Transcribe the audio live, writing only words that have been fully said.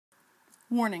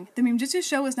Warning, the Memejutsu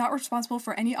Show is not responsible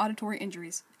for any auditory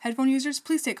injuries. Headphone users,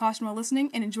 please take caution while listening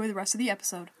and enjoy the rest of the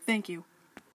episode. Thank you.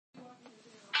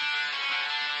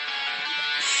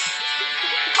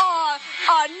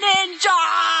 A ninja!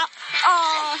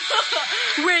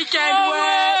 Weekend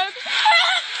whip!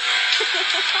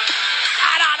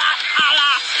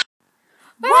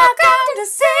 Welcome to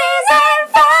Season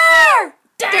 4!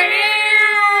 Damn!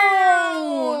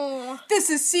 This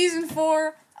is Season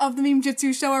 4 of the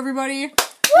Memejutsu Show, everybody.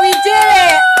 We did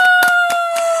it!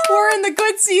 We're in the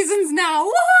good seasons now.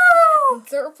 Woo!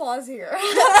 Insert applause here.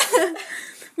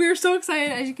 We are so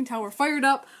excited. As you can tell, we're fired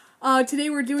up. Today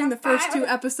we're doing the first 2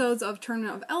 episodes of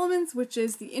Tournament of Elements, which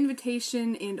is the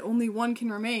invitation and only one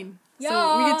can remain.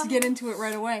 So we get to get into it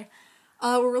right away.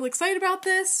 We're really excited about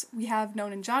this. We have no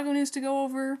Ninjago news to go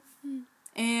over.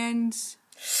 And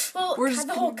we're just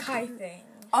the whole Kai thing.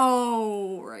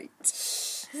 Oh, right.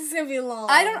 This is gonna be long.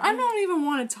 I don't even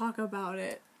want to talk about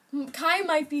it. Kai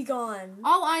might be gone.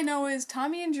 All I know is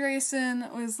Tommy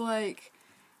Andreasen was like,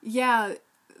 yeah,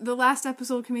 the last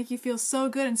episode can make you feel so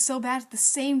good and so bad at the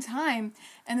same time.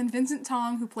 And then Vincent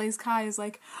Tong, who plays Kai, is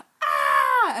like,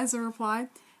 ah, as a reply.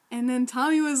 And then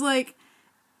Tommy was like,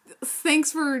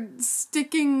 thanks for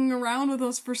sticking around with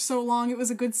us for so long. It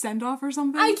was a good send-off or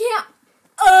something. I can't.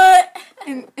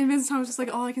 And Vincent Tong was just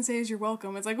like, all I can say is you're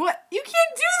welcome. It's like, what? You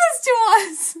can't do this to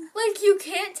us! Like, you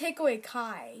can't take away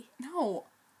Kai. No.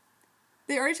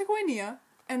 They already took away Nia,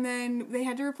 and then they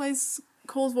had to replace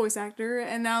Cole's voice actor,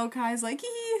 and now Kai's like,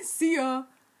 see ya.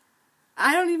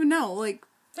 I don't even know, like,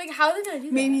 how are they gonna do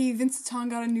that? Maybe Vincent Tong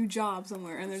got a new job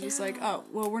somewhere, and they're just like, oh,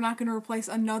 well, we're not gonna replace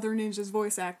another ninja's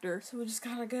voice actor. So we just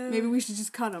gotta go. Maybe we should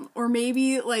just cut him. Or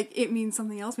maybe, like, it means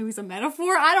something else. Maybe it's a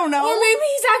metaphor. I don't know. Or maybe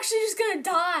he's actually just gonna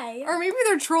die. Or maybe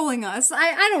they're trolling us.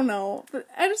 I don't know. But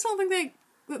I just don't think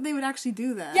they would actually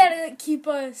do that. Yeah, to, like, keep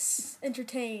us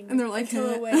entertained. And they're like,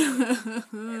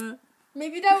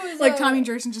 Maybe that was, like, Tommy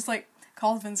Jerson just, like,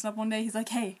 calls Vincent up one day. He's like,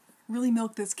 hey, really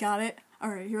milk this, got it?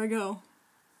 Alright, here I go.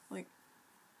 Like,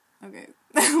 okay.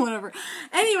 Whatever.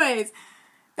 Anyways,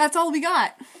 that's all we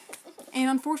got. And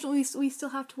unfortunately, we still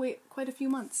have to wait quite a few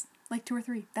months. Like 2 or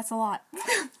 3. That's a lot.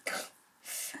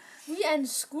 We end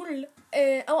school.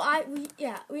 We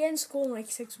end school in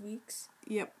like 6 weeks.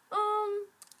 Yep.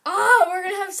 We're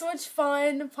gonna have so much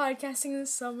fun podcasting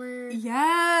this summer.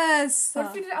 Yes. What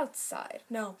if we did it outside?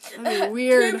 No. That'd be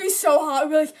weird. It'd be so hot.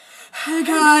 We'd be like, hey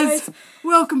guys,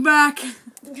 welcome back.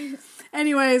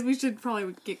 Anyways, we should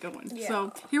probably get going. Yeah.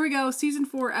 So, here we go. Season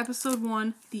 4, Episode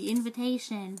 1, The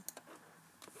Invitation.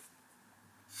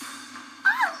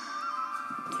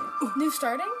 New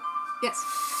starting? Yes.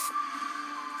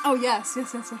 Oh, yes.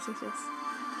 Yes.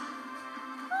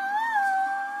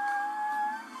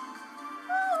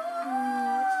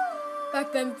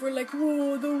 Back then, we're like,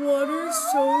 whoa, the water is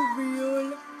so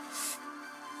real.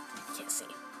 Can't see.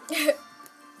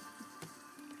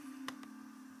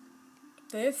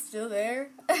 They're still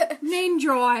there. Name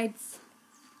droids.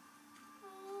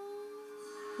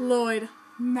 Lloyd,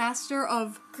 master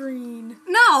of Green.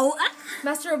 No.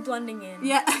 Master of blending in.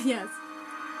 Yeah. Yes.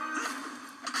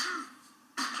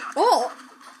 Oh.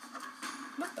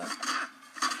 What the?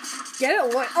 Get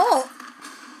it, Lloyd. Oh.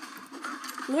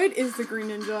 Lloyd is the Green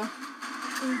Ninja.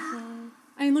 Mm-hmm.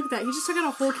 I mean, look at that. He just took out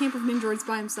a whole camp of ninjroids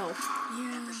by himself.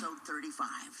 Yeah. Episode 35.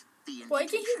 Why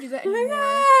can't he do that Oh my anymore?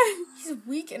 god. He's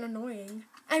weak and annoying.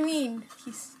 I mean,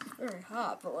 he's very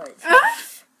hot, but like...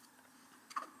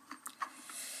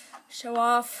 Show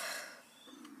off.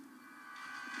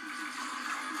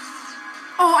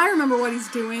 Oh, I remember what he's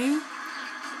doing.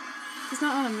 He's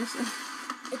not on a mission.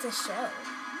 It's a show.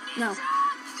 No.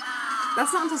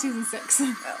 That's not until season 6.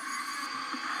 Oh.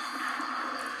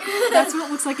 That's what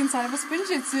it looks like inside of a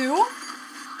spinjitzu.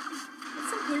 That's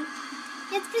so cool.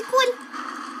 It's pretty cool.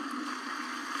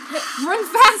 Run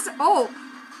fast! Oh!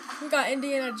 We got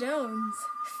Indiana Jones.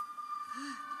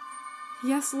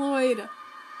 Yes, Lloyd.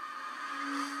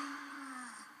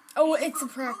 Oh, it's a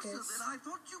practice. Closer than I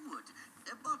thought you would.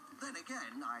 But then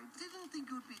again, I didn't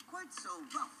think you'd be quite so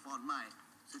rough on my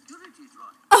security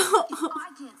droid. If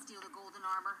I can't steal the golden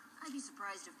armor, I'd be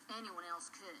surprised if anyone else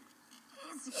could.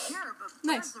 It's secure, but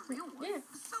Nice. where's the real one? Yeah.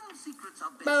 Some secrets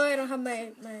are best. By the way, I don't have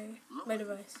my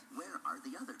device. Where are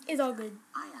the others? It's all good.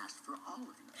 I asked for all of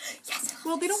you. Yes.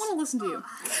 Well, they don't want to listen to you.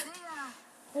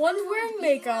 One's wearing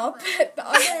makeup.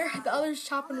 The other's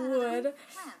chopping wood.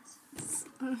 Plans.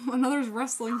 Another's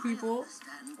wrestling people.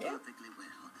 Understand Yeah. perfectly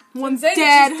well. One's Zayden is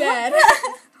dead. dead.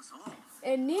 That's all.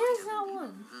 And Nia's not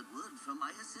one. Good word from my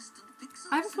assistant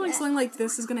Pixel. I have a feeling something like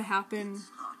this is going to happen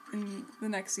in the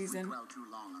next season. Dwell too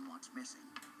long on what's missing.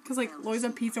 Because, like, Lloyd's a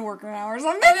pizza worker now or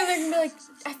something. And then they're gonna be like,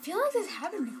 I feel like this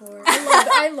happened before.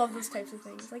 I love those types of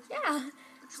things. Like, yeah,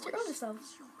 just your older self.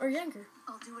 Or younger.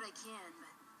 I'll do what I can,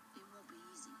 but it won't be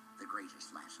easy. The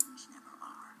greatest lessons never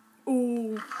are.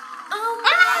 Ooh. Oh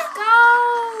my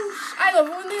gosh! I love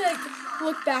it when they, like,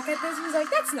 look back at this and he's like,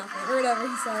 that's nothing, or whatever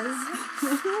he says.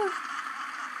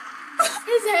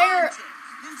 His hair.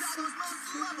 Ninjago's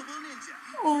most lovable ninja.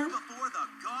 Oh. Here before the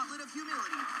gauntlet of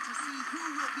humility to see who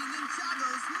will be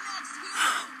Ninjago's next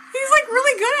hero. He's, like,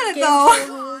 really good at it, Game though.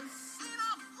 show. In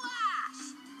a flash.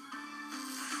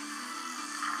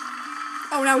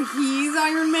 Oh, now he's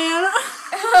Iron Man.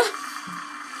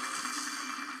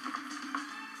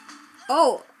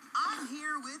 Oh. I'm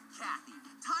here with Kathy,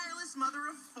 tireless mother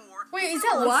of 4. Wait, is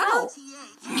that Wow. Lisa?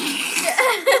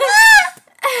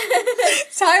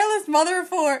 Tireless mother of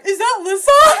 4. Is that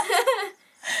Lissa?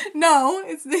 No,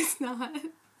 it's not. Tell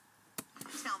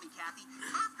me, Kathy,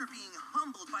 after being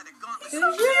humbled by the gauntlet,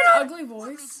 Does he have an ugly what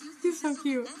voice? makes you think He's so this will be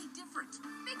cute. any different?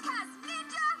 Because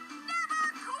Ninja never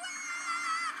quit!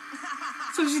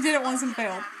 So she did it once and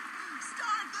failed.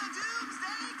 Start the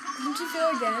doomsday clock. Didn't you feel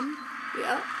again?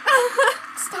 Yeah.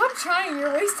 Stop trying,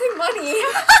 you're wasting money.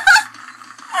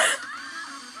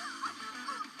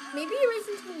 Maybe you're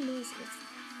making too many noises.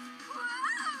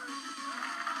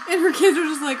 And her kids are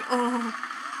just like, oh.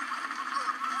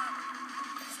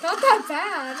 It's not that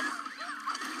bad.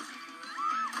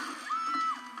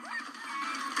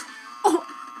 Oh.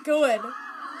 Good. I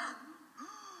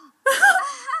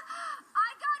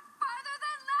got farther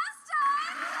than last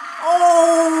time!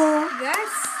 Oh.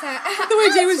 That's sad. The way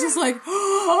Jay was just like,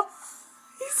 oh.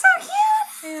 He's so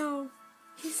cute. Ew.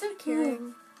 He's so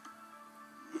caring.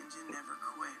 Ninja never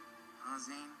quit, huh,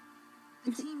 Zane?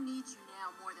 The team needs you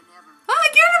now more than ever. Oh,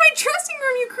 get out of my dressing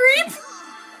room, you creep.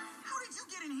 How did you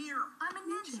get in here? I'm a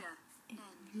ninja, and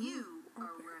you are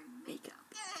wearing makeup.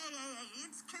 Hey,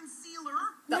 it's concealer.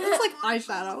 That looks like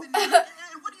eyeshadow.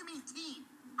 And what do you mean, team?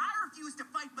 I refuse to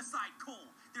fight beside Cole.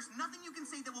 There's nothing you can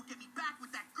say that will get me back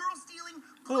with that girl-stealing,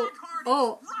 black-hearted,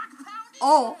 Oh. rock-pounding...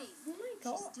 Oh. Oh my She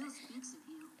god. still speaks of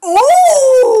you.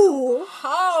 Oh.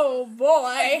 Oh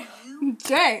boy.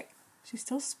 Jay. She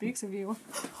still speaks of you.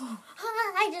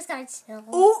 I just got chills.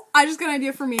 Oh, I just got an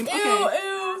idea for me. Ew, Okay. ew.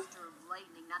 Master of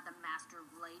lightning, not the master of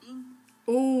lighting.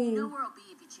 You know Oh. where I'll be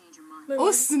if you change your mind.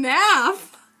 Oh, snap.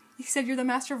 You said you're the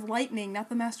master of lightning, not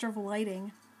the master of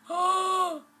lighting.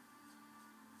 Oh.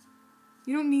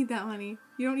 You don't need that, honey.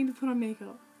 You don't need to put on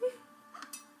makeup.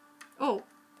 Oh.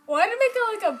 Why did it make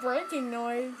like a breaking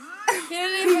noise? He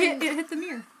didn't even... It hit the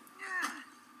mirror.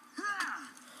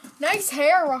 Nice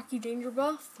hair, Rocky Danger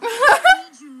Buff. I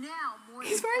need you now more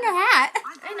He's than wearing a hat.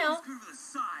 I know. Good with a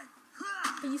side.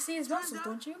 But you see his muscles,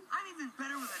 don't you? I'm even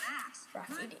better with an axe.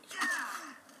 Rocky Danger.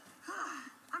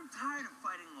 I'm tired of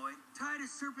fighting Lloyd. Tired of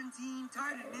Serpentine.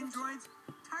 Tired of Nindroids.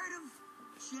 Tired of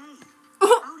Jay.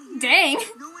 Out here, Dang.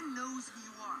 no one knows who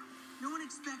you are. No one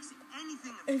expects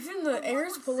anything of you. Even the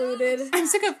air's polluted. I'm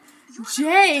sick of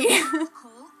Jay.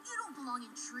 Cole. You don't belong in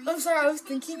trees. I'm sorry, I was Your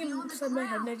feet thinking should be on the inside my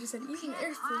head and I ground. just said, You even can't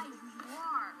air's hide polluted. who you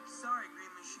are. Sorry,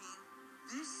 Green Machine.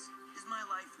 This is my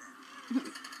life now.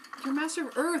 You're master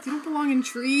of Earth. You don't belong in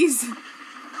trees.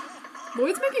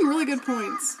 Lloyd's making really good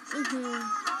points.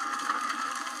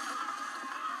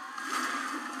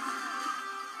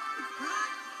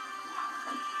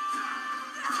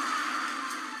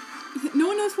 No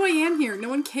one knows who I am here. No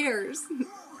one cares.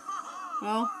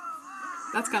 Well,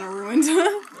 that's kind of ruined.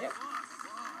 Yep.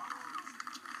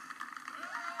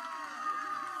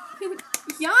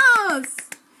 Yes!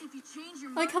 If you change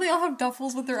your I like how they all have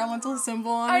duffels with their elemental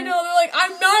symbol on I it. know, they're like,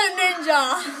 I'm not a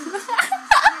ninja.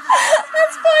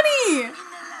 That's funny! In the left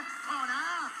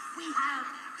corner, we have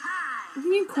Kai. What do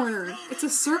you mean corner? It's a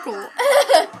circle. And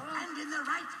in the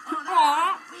right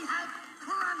corner, we have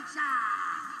Cruncha.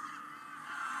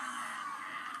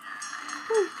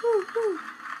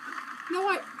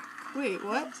 No, wait,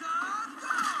 what?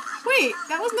 Wait,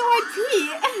 that was no IP.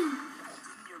 Didn't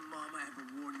your mama ever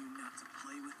warn you not to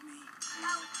play with me?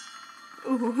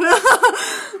 Ooh.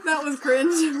 That was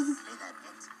cringe.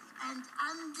 And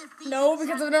undefeated No,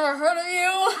 because I've never heard of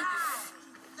you.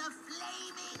 the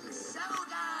Flaming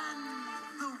Shogun.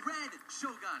 The Red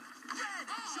Shogun. Red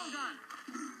Shogun.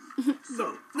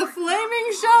 The Flaming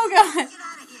Shogun. Get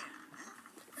out of here.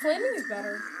 Flaming is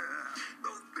better.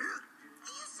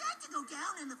 You said to go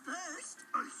down in the first.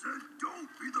 I said don't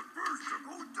be the first to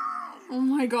go down. Oh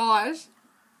my gosh.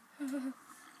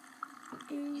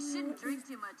 You shouldn't drink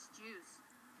too much juice.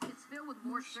 It's filled with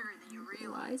more sugar than you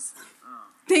realize.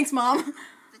 Thanks, Mom.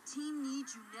 The team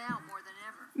needs you now more than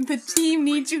ever. The team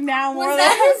needs you now more Was than...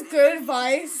 that his good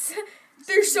advice?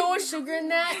 There's so much sugar in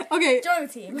that. Okay, Join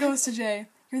the team. goes to Jay.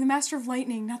 You're the master of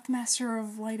lightning, not the master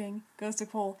of lighting. Goes to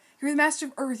Cole. You're the master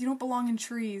of earth, you don't belong in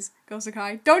trees. Goes to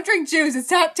Kai. Don't drink juice,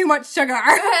 it's not too much sugar.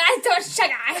 I thought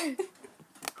sugar.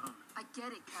 I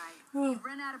get it, Kai. You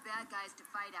ran out of bad guys to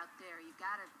fight out there. You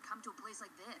gotta come to a place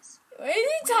like this. Why is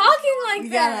he talking like You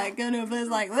that? gotta go to a place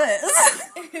like this.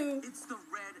 Ew. It's the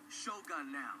Red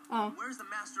Shogun now. Oh. Where's the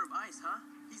Master of Ice, huh?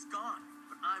 He's gone,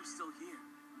 but I'm still here.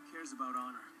 Who cares about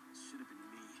honor? It should have been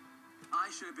me.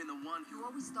 I should have been the one You who...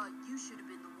 always thought you should have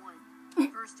been the one.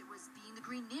 First it was being the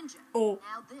Green Ninja. Oh.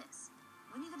 Now this.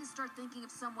 When are you gonna start thinking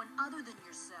of someone other than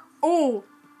yourself? Oh,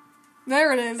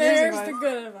 there it is. There's There's the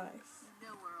good advice.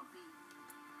 You know where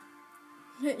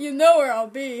I'll be. You know where I'll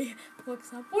be.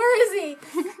 Looks up. Where is he?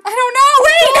 I don't know.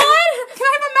 Wait. What? Can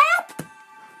I have a map?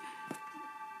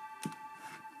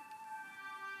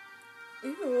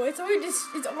 Ew, it's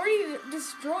already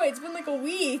destroyed. It's been like a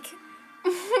week.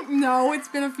 No, it's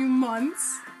been a few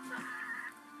months.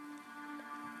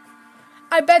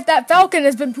 I bet that falcon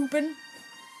has been pooping.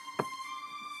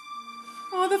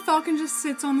 Oh, the falcon just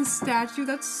sits on the statue.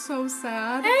 That's so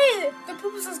sad. Hey, the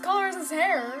poop is as color as his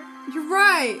hair. You're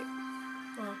right.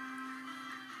 Oh.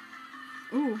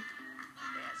 Ooh.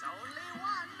 There's only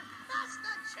one. That's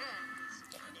the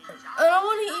chance. I don't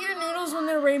want to eat your noodles when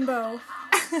they're rainbow.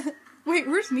 Wait,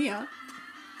 where's Nia?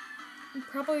 I'm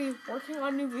probably working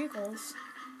on new vehicles.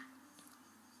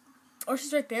 Or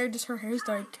she's right there, just her hair's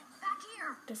dyed Back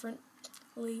here.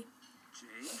 differently.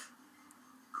 Jay?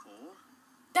 Cole?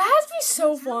 That has to be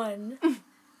so fun. The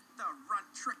runt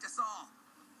tricked us all.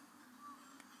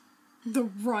 The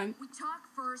runt. We talk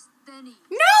first, then eat.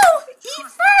 No! Eat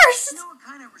first! You know what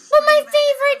kind of But my restraint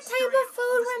favorite that type stereo of food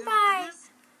always went knew by. this?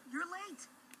 You're late.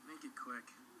 Make it quick.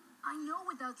 I know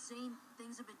without saying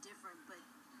things have been different, but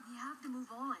we have to move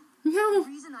on. No. The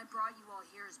reason I brought you all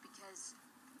here is because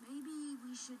maybe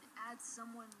we should add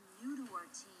someone new to our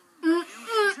team. Are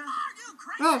you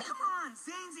crazy? Oh. Come on,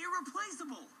 Zane's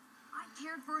irreplaceable. I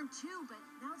cared for him too, but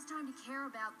now it's time to care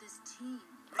about this team.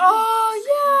 Oh,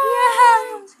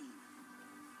 Yeah. Team.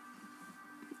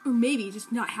 Or maybe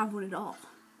just not have one at all.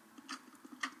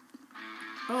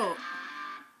 Oh.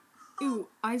 Ooh,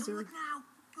 Izor. Look now.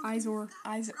 Izor.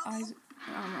 I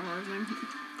don't know his name.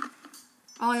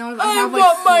 All I know is I I have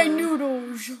got like my 4.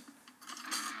 noodles.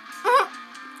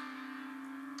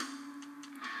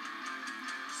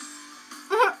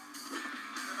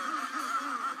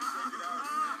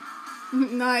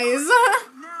 Nice.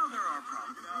 Now there are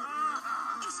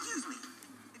problems. Excuse me.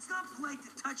 It's not polite to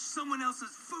touch someone else's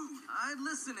food. I'd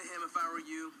listen to him if I were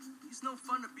you. He's no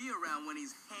fun to be around when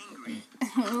he's hangry.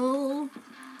 Oh.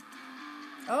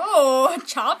 Oh,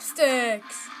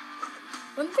 chopsticks.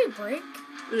 Wouldn't they break?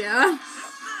 Yeah.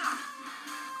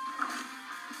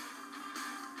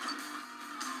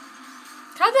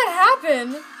 How'd that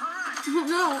happen? All right.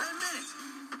 No. I admit it.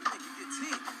 Make a good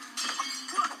team.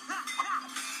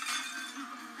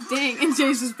 Dang, and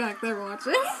Jay's just back there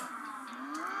watching.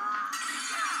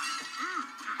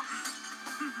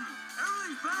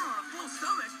 Everything's better on a full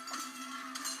stomach.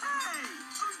 Hey,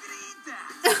 who's gonna eat that?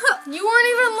 You weren't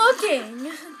even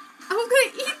looking. I was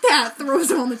gonna eat that.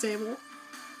 Throws it on the table.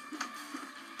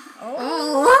 Oh.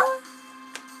 Oh.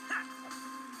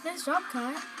 Nice job,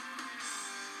 Kai.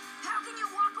 How can you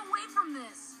walk away from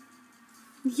this?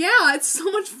 Yeah, it's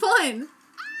so much fun.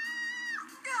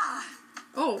 God.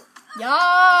 Oh.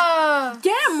 Yeah.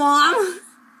 Get him, Mom.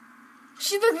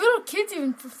 She's like little kids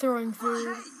even throwing Hey, food.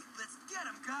 let's get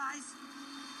him, guys.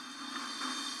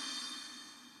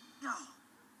 Yo,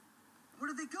 where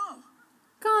did they go?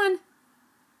 Gone.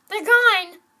 They're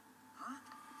gone.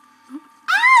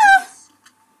 Ah!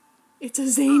 It's a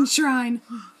Zane shrine.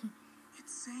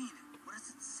 It's Zane. What does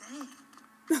it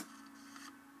say?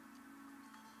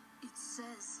 It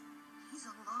says he's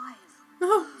alive.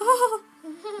 Oh.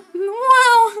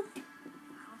 Wow. I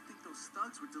don't think those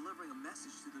thugs were delivering a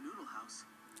message to the Noodle House.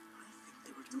 I think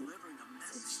they were delivering a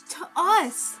message To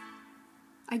us.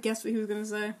 I guess what he was gonna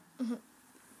say.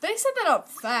 They set that up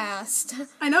fast.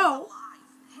 I know. alive.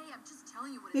 Hey, I'm just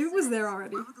telling you what Maybe it it was says. there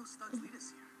already. Why would those thugs lead us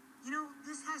here? You know,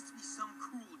 this has to be some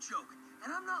cruel joke,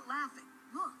 and I'm not laughing.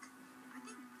 Look, I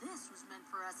think this was meant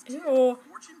for us too. Ew.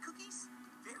 Fortune cookies?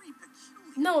 Very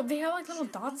peculiar. No, they have like little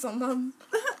dots on them.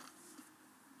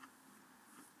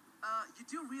 You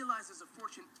do realize there's a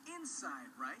fortune inside,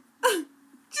 right?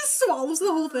 Just swallows the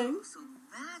whole thing. So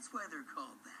that's why they're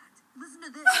called that. Listen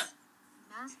to this.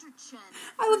 Master Chen.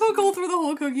 I love how Cole threw the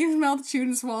whole cookie in his mouth, chewed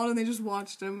and swallowed, and they just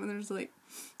watched him, and they're just like,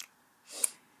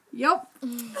 "Yep."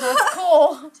 That's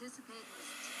cool. Participated in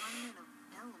this tournament of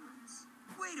elements.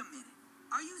 Wait a minute.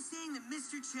 Are you saying that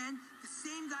Mr. Chen, the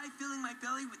same guy filling my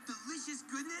belly with delicious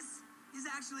goodness, is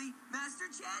actually Master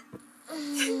Chen?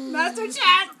 Master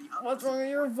Chen! What's wrong with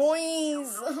your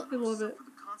voice? I love it. For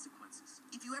the consequences.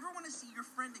 If you ever want to see your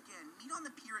friend again, meet on the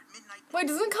pier at midnight. Wait,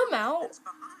 doesn't it come out? That's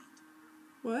behind.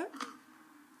 What?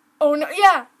 Oh no,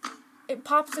 yeah. It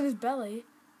pops in his belly.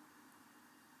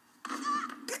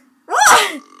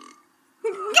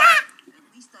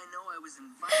 At least I know I was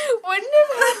invited. Wouldn't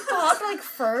it have popped like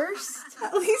first?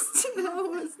 At least you know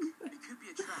it was. It could be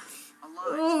a trap. A lie.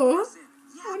 Oh. Sin.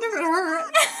 Yeah, I wonder if it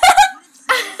hurt. what it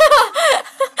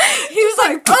says. He was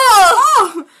like,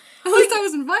 Oh! At least I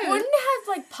was invited. wouldn't it have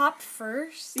like popped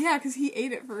first? Yeah, because he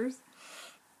ate it first.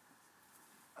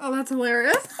 Oh, that's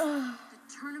hilarious. The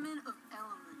Tournament of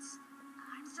Elements.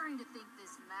 I'm starting to think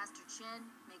this Master Chen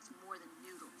makes more than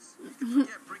noodles.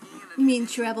 Yeah, bringing in You mean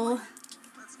treble?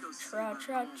 Let's go see Tra my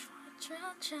tra mom. tra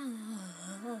tra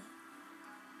tra.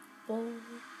 Bowl.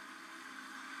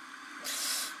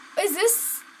 Is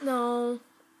this no?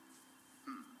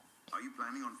 Are you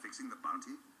planning on fixing the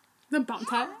bounty? The bounty?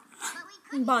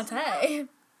 Bonte.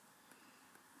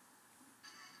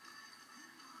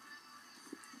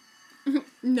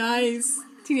 Nice.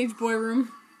 Teenage boy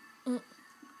room. I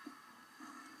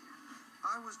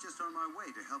was just on my way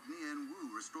to help Nia and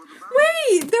Wu restore the bounty.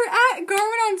 Wait! They're at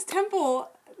Garmadon's temple.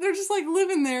 They're just like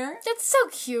living there. That's so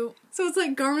cute. So it's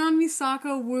like Garmadon,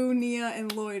 Misako, Wu, Nia,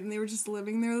 and Lloyd, and they were just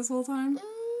living there this whole time.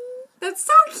 That's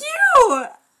so cute! Why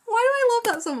do I love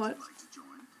that so much? Like to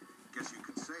join? Guess you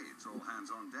could say it's all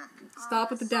hands on deck.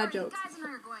 Stop with the dad sorry, jokes. Guys and I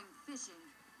are going fishing.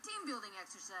 Team building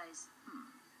exercise.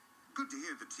 Good to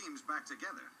hear the team's back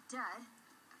together. Dad,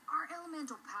 our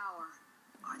elemental power.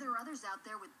 Are there others out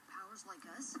there with powers like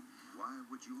us? Why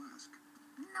would you ask?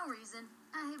 No reason.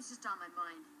 It was just on my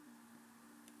mind.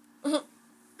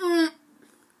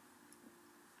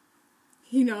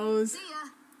 He knows. See ya.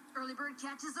 Early bird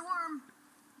catches the worm.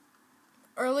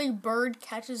 Early bird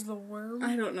catches the worm.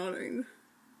 I don't know what I mean.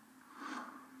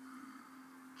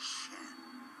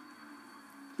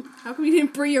 How come you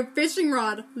didn't bring your fishing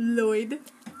rod, Lloyd?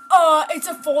 It's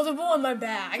a foldable in my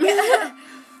bag.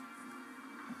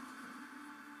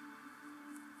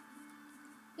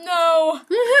 No.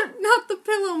 Not the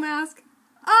pillow mask.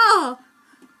 Oh!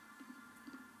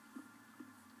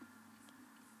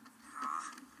 I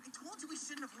told you we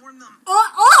shouldn't have worn them. Oh!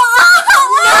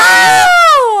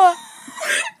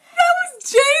 That was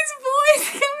Jay's voice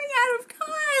coming out of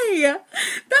Kai.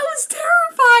 That was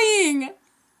terrifying.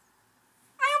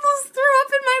 I almost threw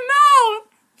up in my mouth.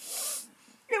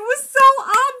 It was so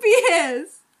obvious.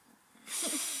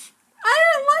 I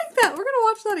didn't like that. We're gonna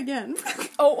watch that again.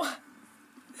 Oh.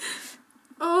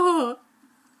 Oh.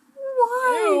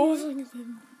 Why? Ew.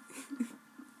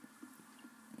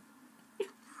 I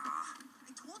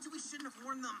told you we shouldn't have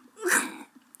worn them.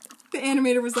 The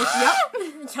animator was like, yep.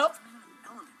 Yup.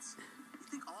 Elements. You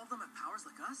think all of them have powers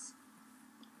like us?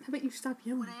 How about you stop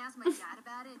yelling? When I asked my dad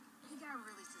about it, he got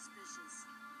really suspicious.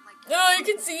 Like, Oh, you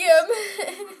can see him.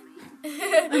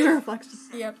 In her reflection.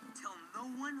 Yep. Tell no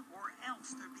one or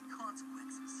else there'd be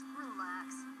consequences.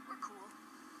 relax. We're cool.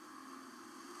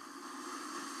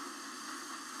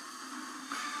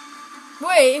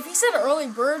 Wait, if he said early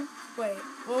bird, wait.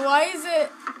 Well, why is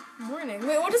it morning?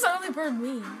 Wait, what does early bird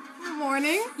mean?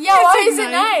 Morning? Yeah, It's why like is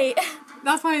it night?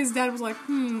 That's why his dad was like,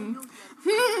 And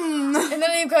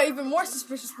then he got even more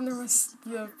suspicious when there was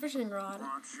the fishing rod.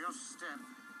 Watch your step.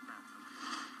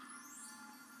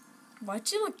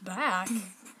 Why'd you look back? Can't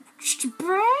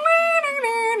let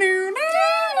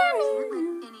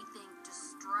anything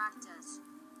distract us.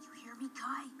 You hear me,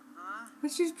 Kai?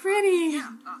 But she's pretty.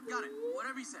 Yeah, got it.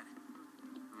 Whatever you said.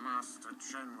 Master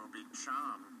Chen will be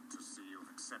charmed to see you've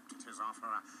accepted his offer.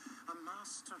 A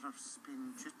master of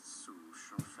spinjitzu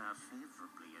shall fare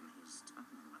favorably in his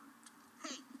tournament.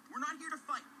 Hey, we're not here to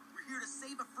fight. We're here to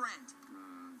save a friend.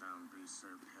 Don't be so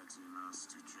petty,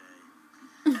 Master J.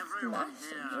 Everyone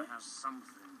here has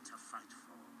something to fight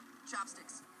for.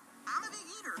 Chopsticks. I'm a big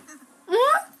eater.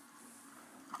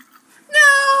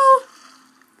 No!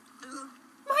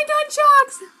 My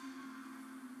nunchucks!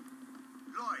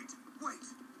 Lloyd, wait! If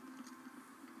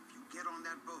you get on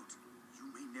that boat, you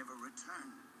may never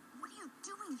return. What are you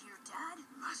doing here, Dad?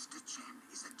 Master Chen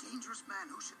is a dangerous man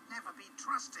who should never be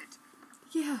trusted.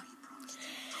 Yeah. He promised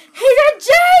He's a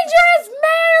dangerous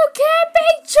man who can't be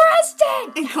trusted!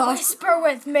 And Klaus, Whisper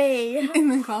with me.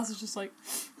 and then Klaus is just like,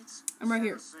 it's I'm right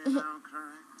here. Say now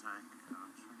correct, I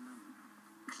can't remember.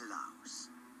 Klaus,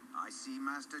 I see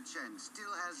Master Chen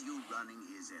still has you running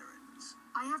his errands.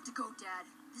 I have to go, Dad.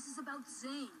 This is about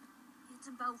Zane. It's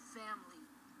about family.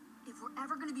 If we're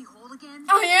ever gonna be whole again,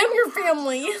 I am your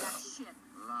family. that ship.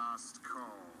 Last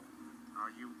call.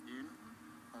 Are you in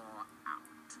or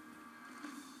out?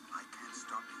 I can't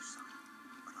stop you, son,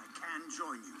 but I can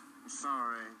join you.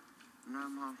 Sorry. No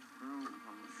more room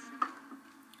on the ship.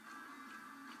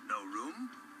 No room?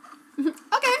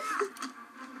 Okay.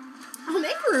 I'll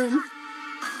make room.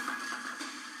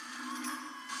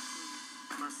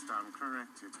 Must stand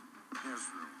corrected. There's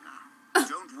room now.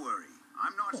 Don't worry.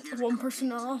 I'm not here to One compete.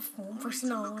 person off, one Only person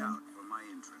to look on. out for my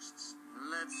interests.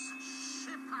 Let's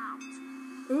ship out.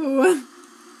 Ooh.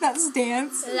 That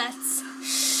stance. Let's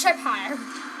ship higher.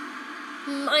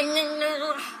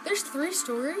 There's 3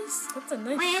 stories? That's a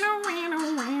nice...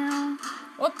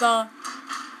 What the?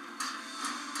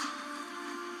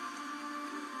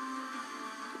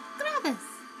 Travis.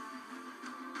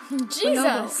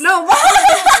 Jesus! No.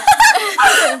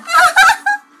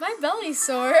 My belly's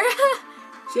sore.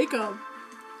 Jacob.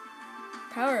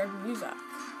 Power of music.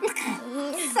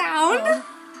 Sound. Oh,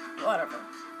 whatever.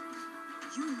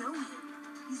 You know him.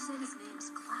 You said his name's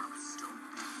Klaus.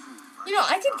 You know,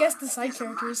 I could guess the side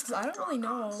characters because I don't really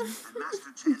know them.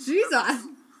 Master Chen's Jesus. number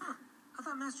 2. Huh. I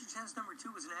thought Master Chen's number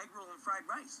 2 was an egg roll and fried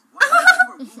rice. Why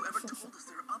would whoever told us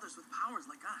there are others with powers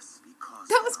like us? Because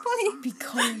That was there are funny. some things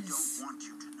Because. I don't want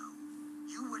you to know.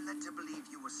 You were led to believe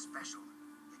you were special,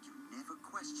 yet you never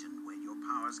questioned where your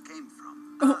powers came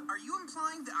from. Are you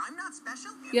implying that I'm not special?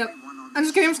 Yep. Everyone on I'm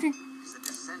just kidding. I'm just this kidding. ship is a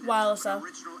descendant Wireless of up. an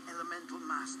original elemental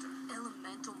master.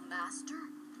 Elemental Master?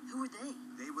 Who are they?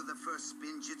 They were the first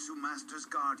Spinjitzu Master's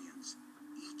guardians,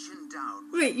 each endowed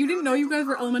with Wait, you didn't know you guys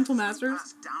were elemental masters?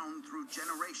 passed down through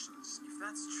generations. If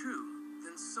that's true,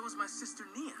 then so is my sister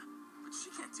Nia. But she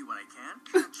can't do what I can.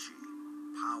 Can't she?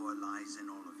 Power lies in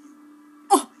all of you.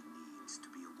 It Oh. only needs to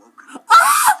be awoken.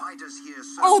 Fighters here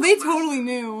serve Oh, they the totally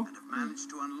Master knew. and have managed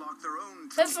to unlock their own.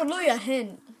 That's true literally a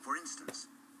hint. For instance,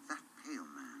 that pale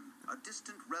man, a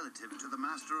distant relative to the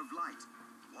Master of Light.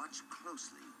 Watch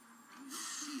closely. You'll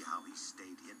see how he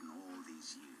stayed hidden all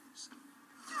these years.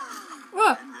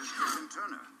 What? And there's Griffin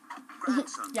Turner,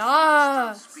 grandson of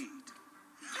Yeah. Speed.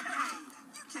 Hey,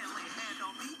 you can't lay a hand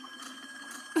on me.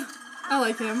 I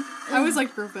like him. I always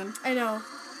liked Griffin. I know.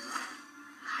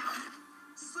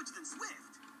 Switched and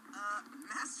Swift.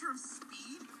 Master of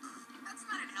Speed? That's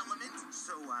not an element.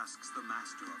 So asks the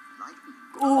Master of Lightning.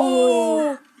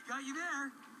 Oh. He got you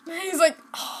there. He's like,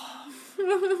 oh. Who's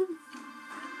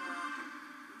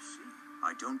she?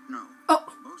 I don't know. Oh.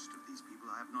 Most of these people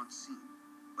I have not seen,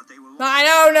 but they will. I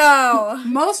don't know.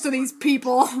 Most of these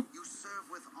people. You serve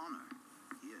with honor.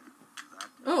 Here, that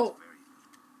Oh. means very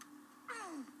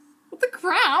little. What the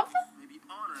crap? Maybe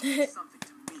honor means something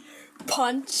to me.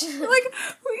 Punch. Like,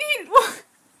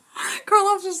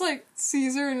 Karloff just like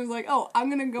sees her and is like, oh, I'm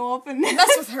gonna go up and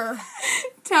Mess with her.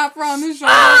 tap her on the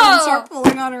shoulder Oh! and start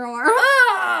pulling on her arm.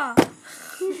 Ah!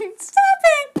 Stop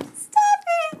it! Stop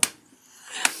it!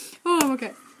 Oh,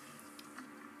 okay.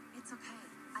 It's okay.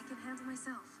 I can handle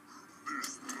myself.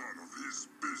 It's none of his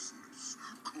business.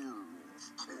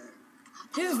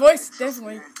 His voice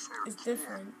definitely is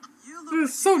different. You It was like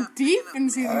so you got deep big in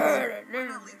enough season man. 2. Why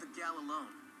not leave the gal alone?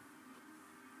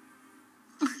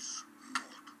 This not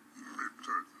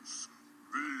mittens.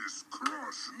 This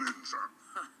crush ninja.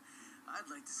 I'd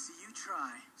like to see you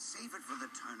try. Save it for the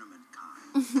tournament,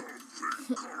 Kai. Don't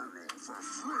think Karloff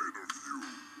afraid of you.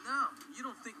 No, you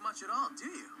don't think much at all, do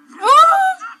you?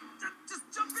 Oh! Just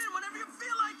jump in whenever you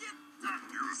feel like it.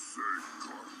 You say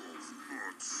Karloff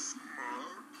not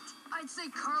smart? I'd say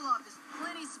Karloff is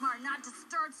plenty smart not to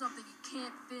start something he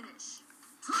can't finish.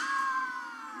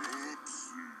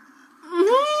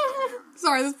 Whoopsie.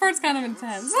 Sorry, this part's kind of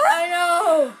intense. I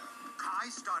know. Kai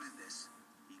started this.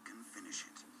 He can finish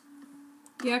it.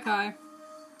 Yeah, Kai.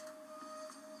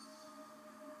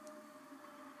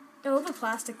 I love the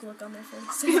plastic look on their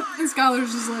face. And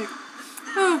Skylar's just like,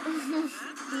 oh.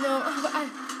 No, I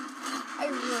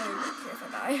really don't care if I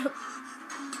die.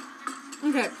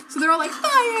 Okay, so they're all like,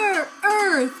 fire,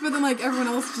 earth, but then like everyone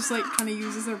else just like kind of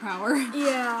uses their power. It's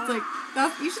Yeah. like,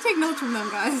 that, you should take notes from them,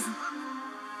 guys.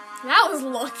 That was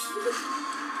lucky.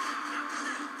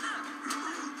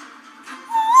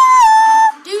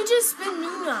 Dude, just spin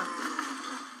Nuna.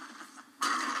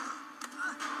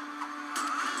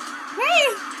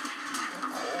 Hey!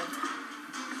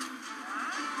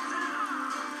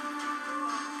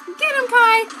 Get him,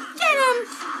 Kai! Get him!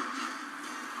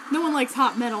 No one likes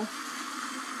hot metal.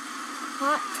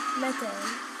 Hot metal.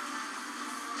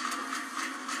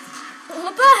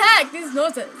 What the heck? These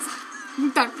noises.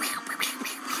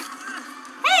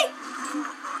 Hey!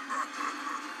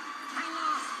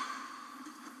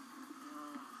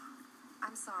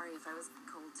 I'm sorry if I was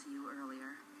cold to you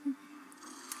earlier.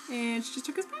 And she just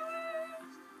took his power.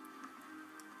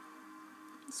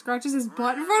 Scratches his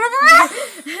butt in front of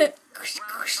her.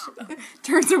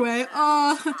 Turns away.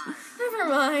 Never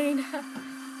mind.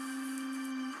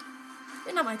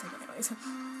 You're not my type anyways.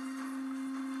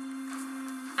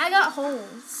 I got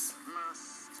holes.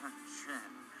 Master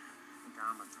Chen,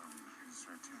 Garmadon has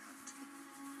returned.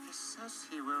 He says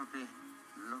he will be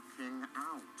looking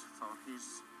out for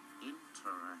his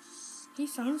interests. He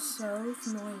sounds so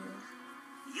familiar.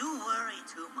 You worry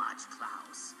too much,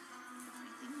 Klaus.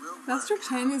 Everything will Master work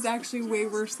Chen out. is actually way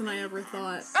worse than I ever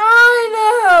thought.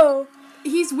 I know!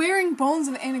 He's wearing bones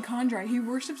of Anacondrae. He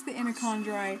worships the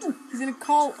Anacondrae. He's in a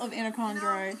cult of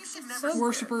Anacondrae. You should never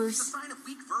Worshippers. It's a sign of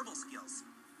weak verbal skills.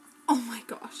 Oh my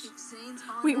gosh. If Zane's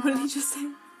on Wait, what did that, he just say?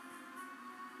 I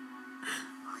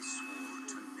swore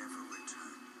to never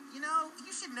return. You know,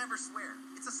 you should never swear.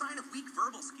 It's a sign of weak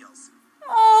verbal skills.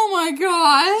 Oh my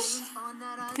gosh. Zane's on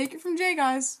that island. Take it from Jay,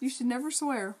 guys. You should never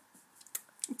swear.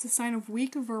 It's a sign of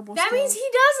weak verbal That means skills.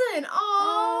 he doesn't!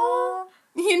 Oh.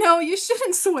 You know, you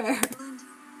shouldn't swear. We'll find him.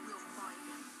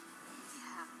 We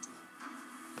have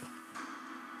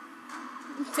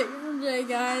to. Take it from Jay,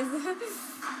 guys.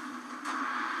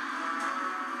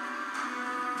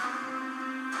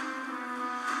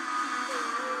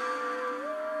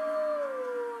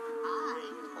 I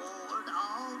hold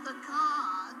all the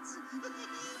cards.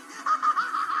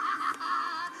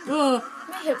 Ugh.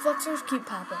 My hip flexors keep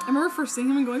popping. I remember first seeing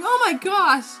him and going, oh my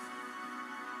gosh!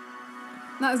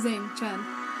 Not Zane, Chen.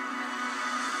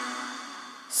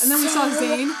 And then we saw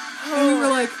Zane, and we were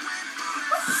like,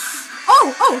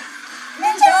 oh!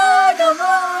 Ninja, come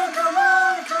on, come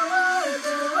on, come on. Do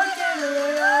what can we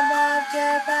run back,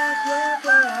 get back, whip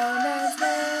around and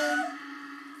spin.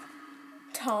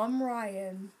 Tom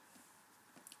Ryan.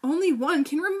 Only one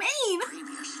can remain!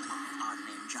 Previously on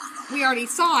Ninjago. We already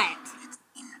saw it.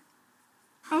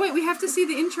 Oh wait, we have to see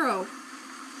the intro.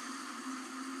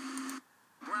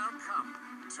 Welcome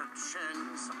to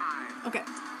Chen's Island. Okay.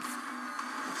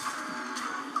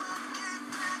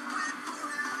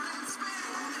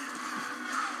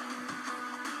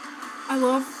 I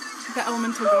love the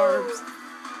elemental garbs.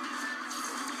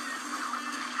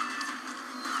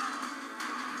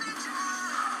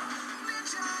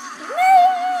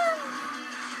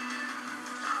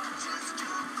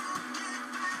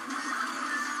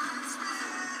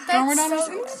 Garmadon That's is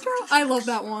so in the intro. I love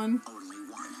that one. Only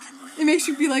one can It makes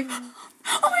you be like,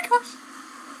 oh my gosh.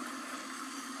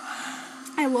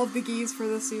 I love the geese for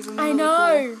this season. They're I really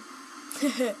know.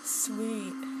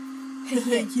 Sweet.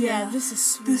 cool. Yeah, this is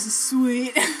sweet. This is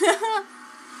sweet.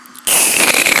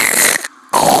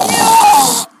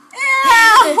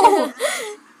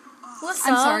 What's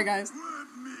I'm up? sorry, guys.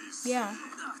 Yeah.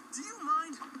 Do you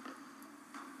mind?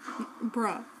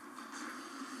 Bruh.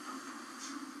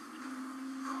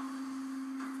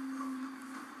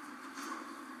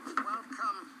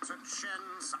 Welcome to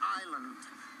Chen's Island.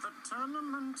 The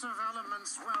Tournament of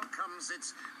Elements welcomes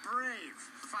its brave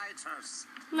fighters.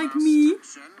 Like Master me.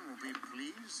 Chen will be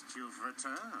pleased you've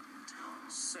returned.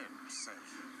 Sensei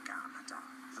Garmadon.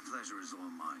 The pleasure is all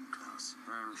mine, Klaus.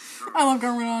 I'm sure I love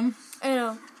Garmadon. I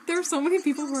know. There are so many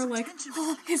people who are like,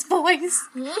 oh, his voice.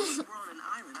 We're on an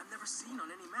island I've never seen on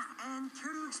any map. And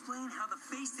care to explain how the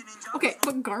face in Ninjago... Okay,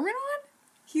 but Garmadon?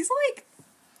 He's like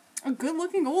a good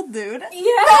looking old dude.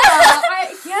 Yeah.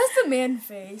 He has the man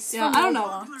face. Yeah, from I don't know.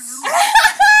 Roblox.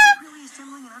 Really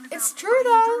assembling an underground It's true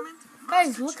fighting though. tournament?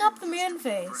 Guys, look up the man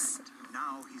face.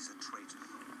 Now he's a traitor.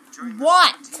 During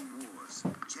What? the 17 wars,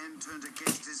 Chen turned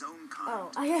against his own kind.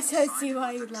 Oh, I guess I see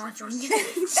why you're laughing.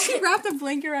 She wrapped a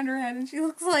blanket around her head and she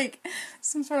looks like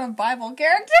some sort of Bible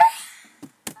character.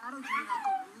 battle you and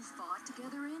Uncle Wu fought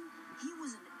together in? He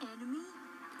was an enemy?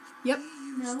 Yep. He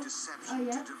used deception Oh,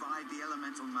 yeah? to divide the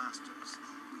elemental masters.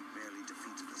 We barely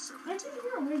defeated the serpent. I think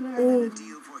you're way better. Oh. The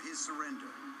deal for his surrender,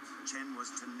 Chen was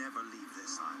to never leave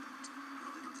this island.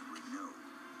 Little did we know,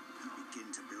 he'd begin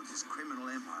to build his criminal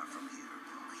empire from here.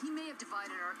 He may have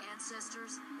divided our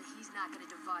ancestors, but he's not going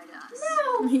to divide us.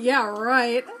 Yeah,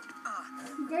 right.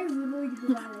 You guys literally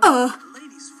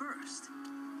Ladies first.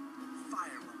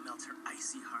 Fire will melt her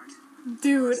icy heart.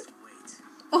 Dude. Just wait.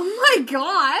 Oh my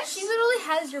gosh. She literally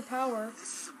has your power. This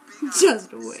is a big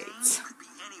Just island. wait. Zane could be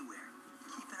anywhere.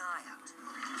 Keep an eye out.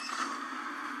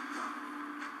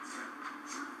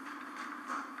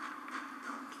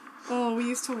 Oh, we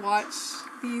used to watch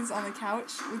these on the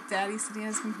couch with Daddy sitting at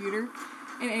his computer.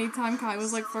 And anytime Kai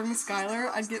was like flirting with Skylar,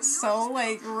 I'd get so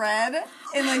like red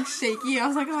and like shaky. I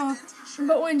was like, oh.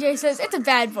 But when Jay says it's a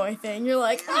bad boy thing, you're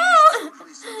like, oh!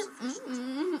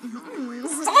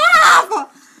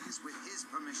 Stop! Is with his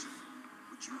permission,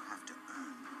 which you have to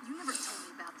earn. You never told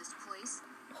me about this place.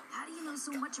 How do you know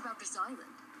so much about this island?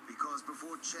 Because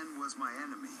before Chen was my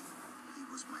enemy, he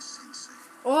was my sensei.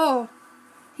 Oh.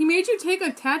 He made you take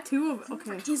a tattoo of...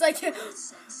 Okay. He's like, When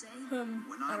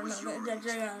I don't was know. your I age,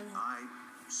 don't know. I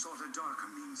sought a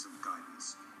darker means of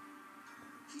guidance.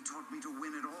 He taught me to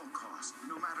win at all costs,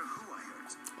 no matter who I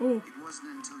hurt. Oh. It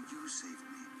wasn't until you saved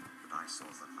me that I saw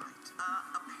the light.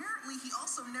 Apparently he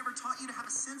also never taught you to have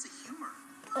a sense of humor.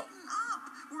 Lighten up!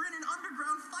 We're in an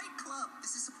underground fight club.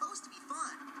 This is supposed to be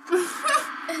fun.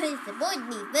 It's supposed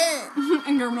to be fun.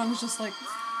 And Garmadon is just like,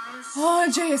 oh,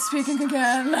 Jay is speaking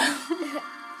again.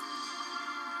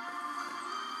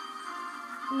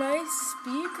 Nice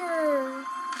speaker.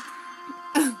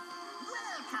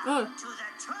 Oh. To the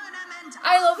tournament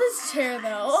I love his chair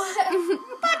though.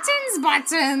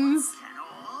 Buttons. can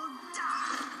all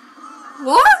die.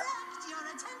 What? Direct your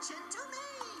attention to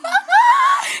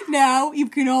me. Now you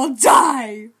can all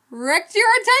die. Direct your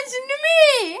attention to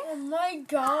me. Oh my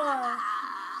god.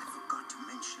 I forgot to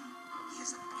mention, he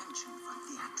has a penchant for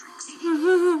theatrics.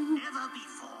 Never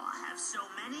before have so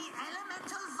many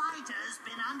elemental fighters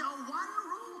been under one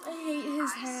roof. I hate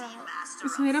his I hat. see Master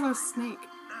It's made of a of snake.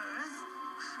 Earth,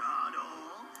 Shadow,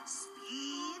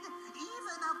 Speed,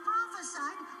 even a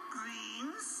prophesied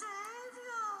Green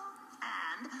Savior.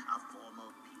 And a former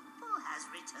pupil has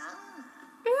returned.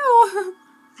 Ew.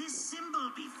 This symbol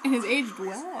before And has aged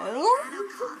you is well.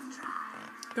 Anacondra,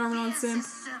 Garmadon Sim.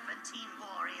 fiercest serpentine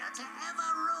warrior to ever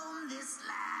roam this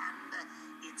land.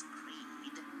 Its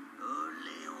creed,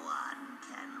 only one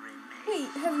can remain. Wait,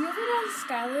 have you ever done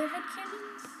Skylar head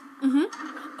cannons?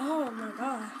 Oh my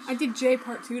gosh. I did J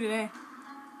part 2 today.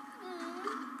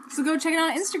 So go check it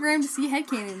out on Instagram to see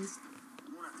headcanons.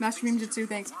 Master Ninjutsu,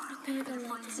 thanks. Better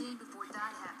find Zane before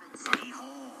that happens.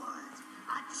 Behold,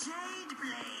 a jade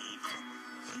blade.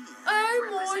 Here I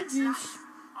want represents this. life.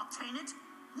 Obtain it,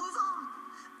 move on.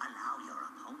 Allow your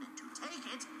opponent to take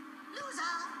it.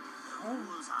 Loser. The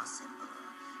rules are simple.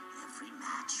 Every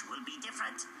match will be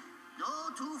different.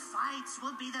 No two fights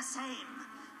will be the same.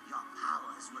 Your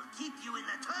powers will keep you in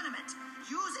the tournament.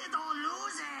 Use it or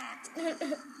lose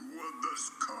it.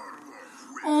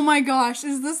 Oh my gosh,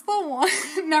 is this the one?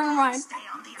 Never mind. Stay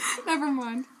on the island. Never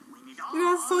mind. Win it It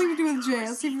has all, something to do with and Jay. you'll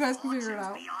Let's see if you guys can receive figure it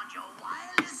out. fortunes beyond your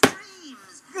wildest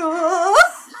dreams.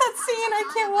 That scene, I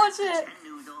can't watch it. And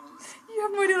noodles. You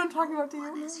have no idea what I'm talking about, do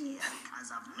One you? is here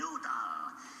because of Noodle.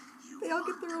 You They all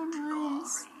get want their the own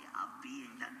rooms. glory of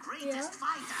being the greatest Yeah.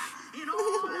 fighter in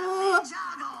all of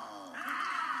Ninjago.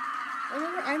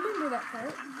 I remember that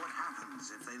part. And what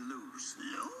happens if they lose?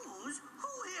 Lose?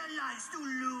 Who here likes to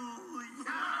lose?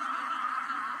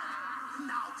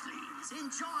 Now, please,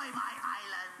 enjoy my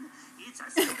island. It's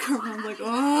a super Garmadon's fun like,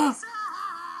 holiday. ugh.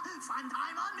 Fun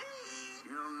time on me.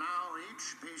 You'll now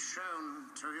each be shown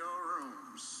to your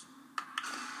rooms.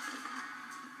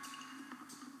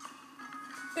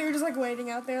 They were just like waiting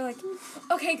out there, like,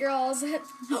 okay, girls,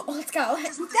 let's go.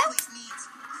 Just what this place needs.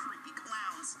 Creepy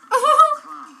clowns.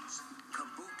 Clowns,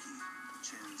 kabuki,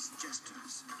 Chen's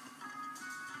jesters.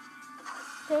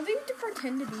 Don't they need to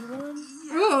pretend to be one?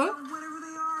 Yeah, Ugh. whatever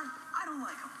they are, I don't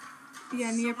like them.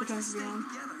 Yeah, Nia So much pretends to be staying on.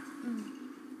 together.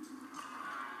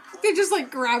 They just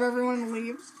like grab everyone and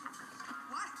leave.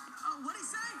 What? What'd he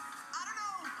say? I don't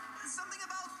know. Something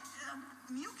about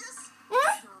mucus?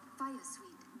 What? Your fire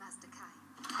suite, Master Kai.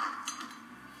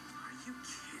 Are you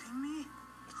kidding me?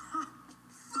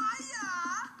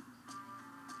 Fire!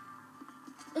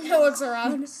 He looks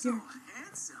around. So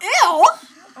handsome. Ew!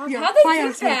 You're How'd they fire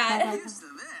do suit, that? Used to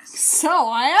this.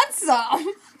 So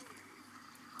handsome.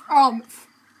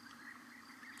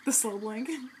 The slow blink.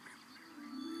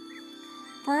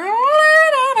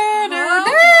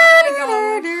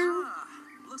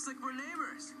 Looks like we're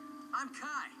neighbors. I'm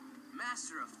Kai,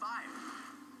 Master of Fire.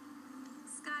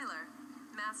 Skylar,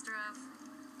 Master of...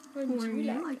 Would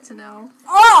you like to know?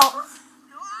 Oh! Ow,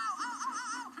 ow, ow, ow,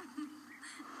 ow.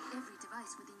 Every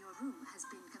device within your room has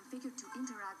been configured to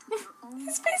interact with your own...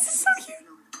 His face is so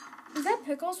cute. Is that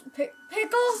Pickles?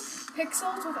 Pickles?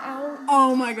 Pixels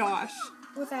Oh my gosh.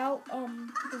 without, the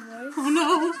voice? Oh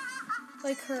no.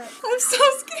 Like her. I'm so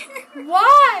scared.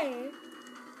 Why?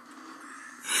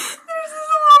 There's this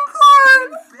one part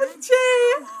with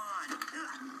Jay.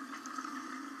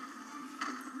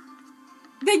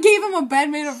 They gave him a bed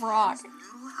made of rock.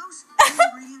 Noodle house,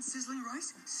 ingredient sizzling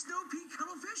rice, snow pea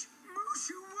cuttlefish,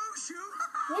 mooshu wooshu.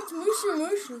 What's Mushu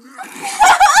Mushu?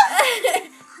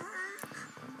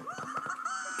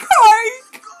 Kai.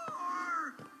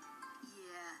 Score!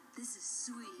 Yeah, this is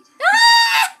sweet.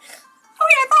 Oh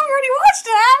yeah, I thought we already watched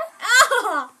that.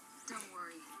 Ah! Don't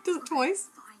worry. Does it twice?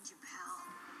 Find you,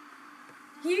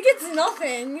 pal. He gets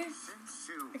nothing. Since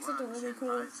you Except a weren't really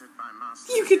cool- invited by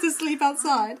Master You get to sleep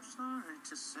outside. Sorry. sorry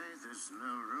to say there's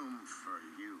no room for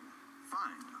you.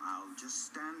 Fine, I'll just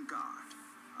stand guard.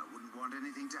 I wouldn't want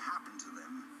anything to happen to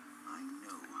them. I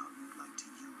know how you'd like to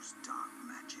use dark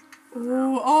magic.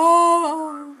 Ooh,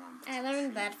 oh. I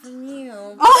learned that from you.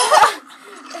 Hello,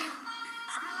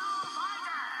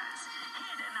 fighters!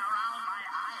 Hidden around my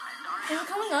island are Are you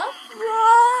coming up? for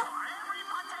every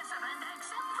participant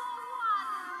except for one.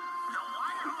 The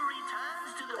one who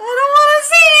returns to the I don't want to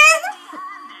see it.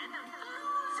 empty-handed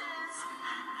loses.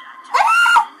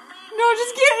 No,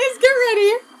 just get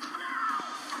ready.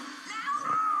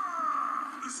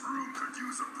 This room could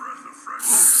use a breath of fresh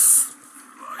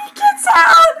air. He gets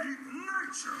out.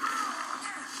 Nature.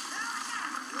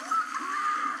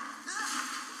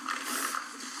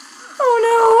 Oh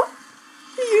no.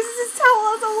 He uses his towel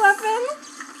as a weapon.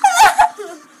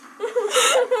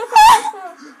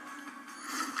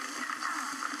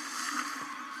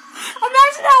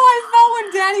 Imagine how I felt when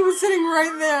Daddy was sitting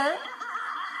right there.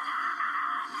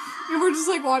 And we're just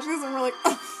like watching this and we're like,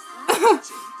 Jade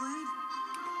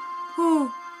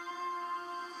oh.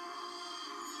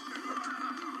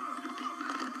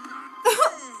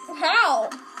 How?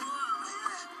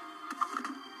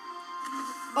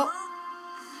 Oh.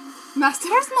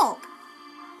 Master Smoke.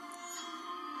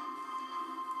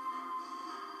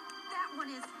 That one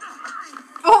is mine.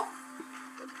 Oh.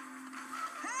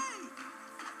 Hey!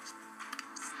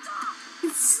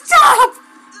 Stop.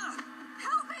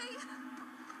 Help me!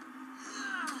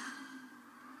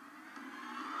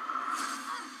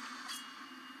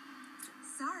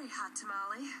 Sorry, Hot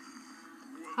Tamale.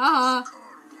 Haha.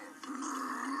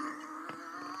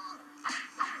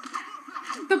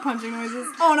 The punching noises.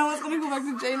 Oh no, it's gonna go back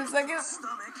to Jay in a second.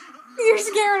 Stomach. You're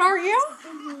scared, aren't you?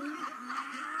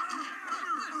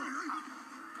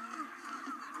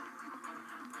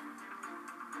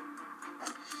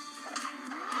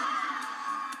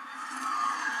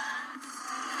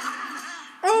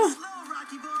 Oh. Slow,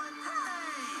 Rocky boy.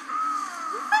 Hey!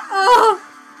 Oh.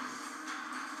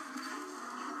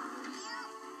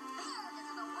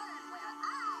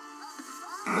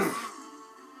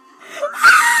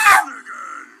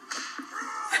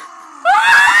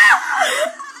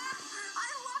 I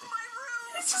love my room!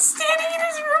 He's just standing in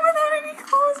his room without any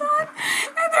clothes on,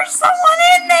 and there's someone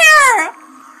in there!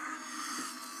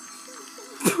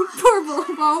 Poor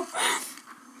Bobo.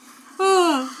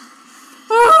 Oh.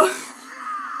 Oh.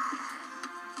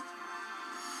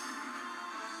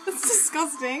 That's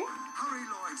disgusting. Hurry,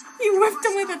 Lloyd. He whipped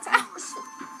him with a towel. It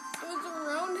was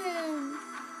around him.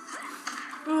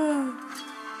 Oh.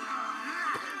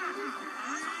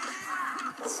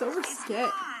 So risque.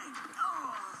 Fine.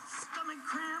 Oh, stomach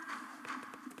cramp.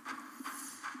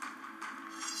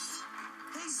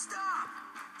 Hey, stop!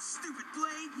 Stupid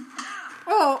blade.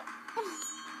 Oh.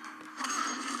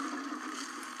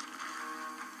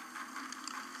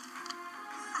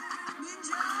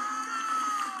 Ninja!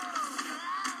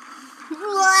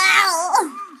 Wow.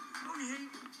 Okay,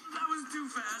 that was too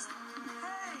fast.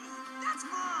 Hey, that's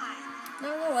mine.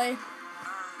 Not really.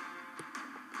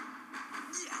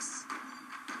 Yes.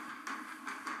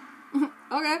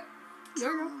 Okay.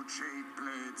 There you go. 2 jade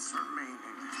blades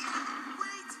remaining.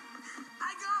 Wait, I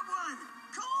got one.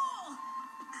 Cool.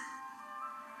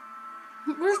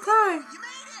 Where's Kai? You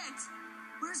made it.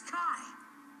 Where's Kai?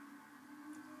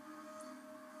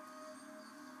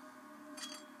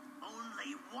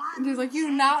 only one. He's like, you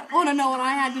do not want to know what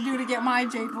I had to do to get my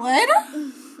Jade Blade.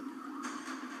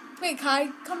 Wait,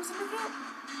 Kai comes in with it?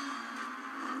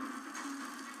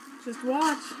 Just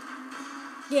watch.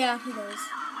 Yeah, he does.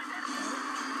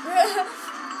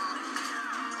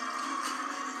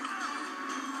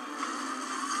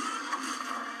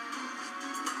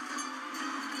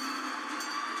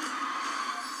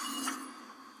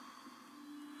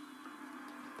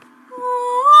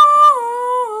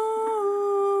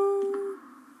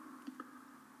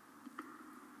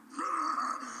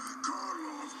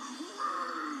 Karloff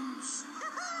wins.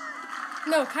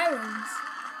 No, Kai wins.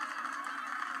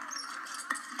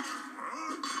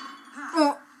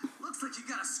 Oh, Looks like you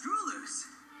got a screw loose.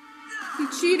 he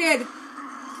cheated.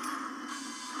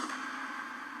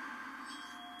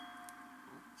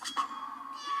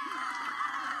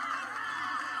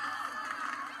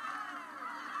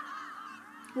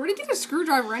 Where'd he get a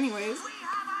screwdriver anyways? We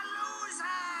have a loser.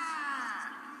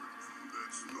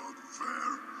 That's not fair.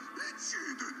 He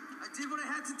cheated. I did what I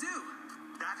had to do.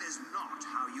 That is not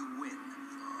how you win.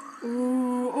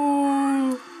 Ooh,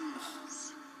 ooh.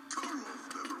 Karloff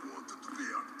never wanted to be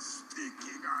a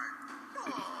stinky guy.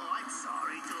 Oh, I'm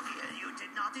sorry to hear you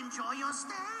did not enjoy your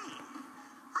stay.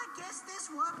 I guess this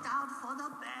worked out for the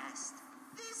best.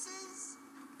 This is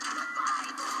the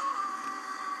Bible.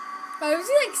 Why was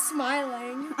he like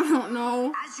smiling? I don't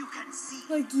know. As you can see,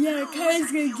 Like, yeah, lose Kai's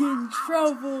and gonna you get are in out.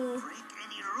 trouble. Break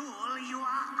any rule, you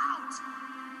are out.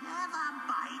 Never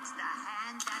bite the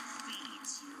hand that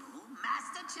feeds you.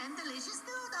 Master Chen delicious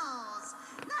noodles.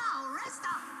 Now rest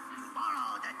up.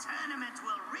 Tomorrow the tournament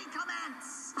will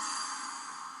recommence.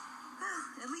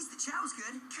 At least the chow's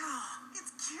good. God,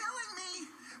 it's killing me.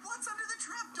 What's under the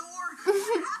trap door?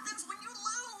 What happens when you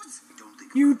lose? Don't think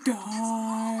You about it. It's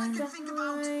all I die. can think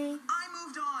about. Die. I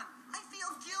moved on. I feel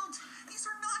guilt. These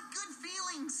are not good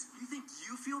feelings. You think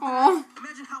you feel Aw. bad?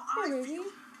 Imagine how Poor I baby. feel.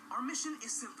 Our mission is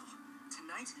simple.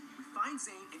 Tonight, we find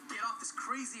Zane and get off this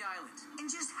crazy island. And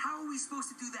just how are we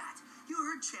supposed to do that? You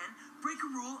heard Chen. Break a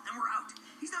rule and we're out.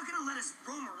 He's not gonna let us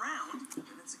roam around. And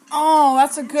it's a good Oh,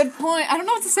 that's a good point. I don't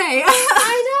know what to say.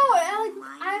 I know.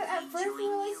 At first we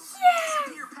were like,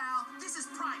 yeah. Here, pal. This is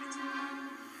private.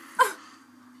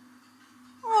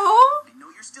 Oh, I know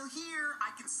you're still here.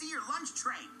 I can see your lunch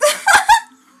tray.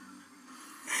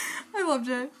 I love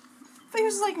Jay. But he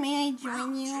was just like, may I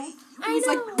join you? Jay, I He's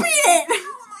know. like, beat it! how am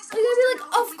I supposed They're gonna be to like,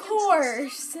 know of if we can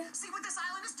course. trust you? See what this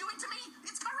island is doing to me?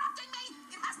 It's corrupting me.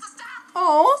 It has to stop.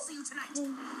 Oh. See you tonight.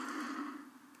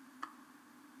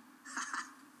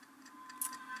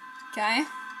 Okay.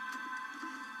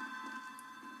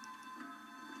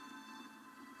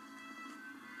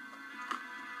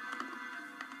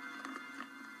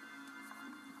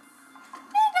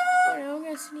 Oh, no, I'm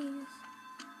gonna sneeze.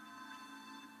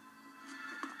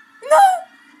 No!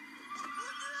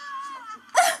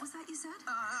 Was that you said?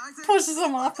 I said, Pushes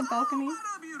him off the balcony. what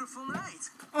a beautiful night.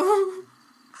 What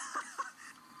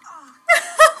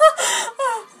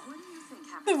do you think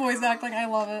happened? The voice acting, I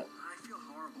love it. I feel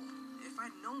horrible. If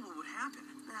I'd known what would happen.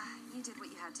 You did what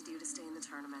you had to do to stay in the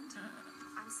tournament.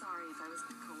 I'm sorry if I was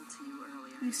cold to you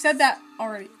earlier. You said that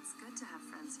already. It's good to have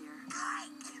friends here. Jay,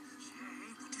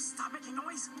 would you stop making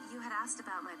noise? You had asked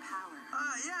about my power.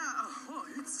 Yeah. Oh,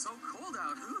 it's so cold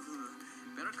out.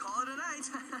 Better call it a night.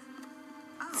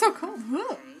 So cool. Ooh.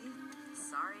 Okay.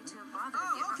 Sorry to have bothered you.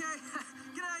 Oh, okay.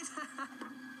 Good night.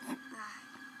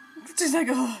 She's like,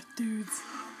 oh, dudes.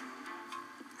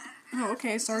 Oh,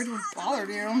 okay, sorry to have bothered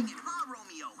you. Huh,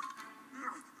 Romeo?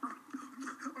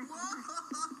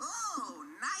 Whoa,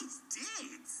 nice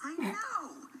digs. I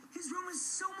know. His room is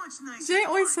so much nicer. Jay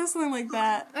always says something like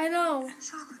that. I know.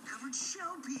 Chocolate-covered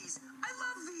shell peas. I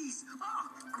love these.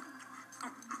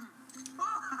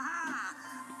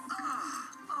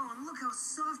 Oh, and look how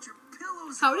soft your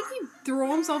pillows How are. did he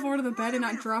throw himself over to the bed and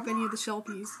not drop any of the shell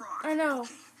peas? I know.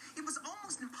 It was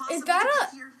almost impossible Is that to a-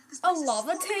 get here. This a place is lava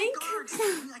full of tank? guards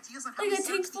giving ideas on how Like to a search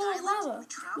tank the full of island. lava. We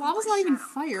travel Lava's by not even shadow,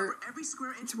 fire. cover every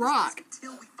square inch It's of the space rock.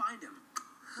 until we find him.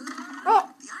 Oh.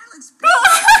 The island's big.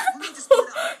 We'll need to split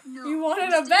up. No. You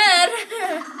wanted a bed.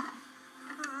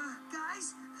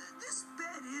 Guys, this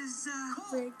bed is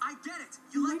cool. Break. I get it.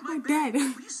 You like my bed?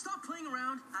 bed. Will you stop playing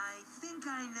around? I think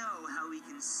I know how we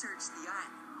can search the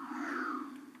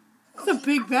island. It's a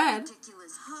big bed.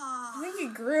 Ridiculous. I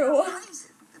think it grew. Guys,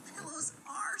 the pillows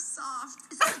are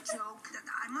soft. Is that a joke?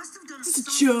 I must have done It's a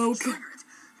something joke. to trigger it.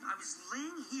 I was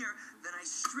laying here, then I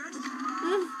stretched.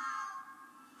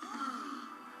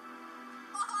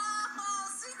 Oh,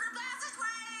 secret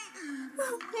passageway!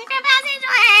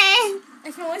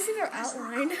 I can only see their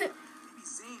outline. Maybe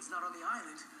Zane's not on the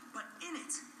island, but in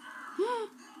it.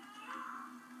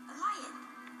 Quiet.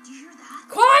 Do you hear that?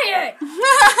 Quiet!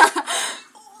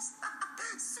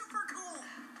 Super cool.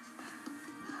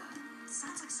 It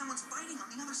sounds like someone's fighting on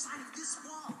the other side of this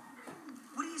wall.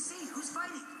 What do you see? Who's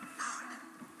fighting?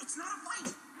 It's not a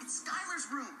fight. It's Skylar's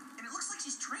room, and it looks like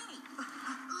she's training.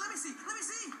 Let me see. Let me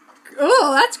see.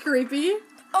 Oh, that's creepy.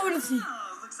 Oh, to see.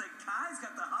 Oh, looks like Kai's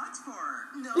got the hots for her.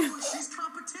 No, she's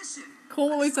competition.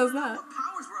 Cole always says that. What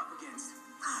powers we're up against?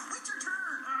 Wait your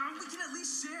turn. We can at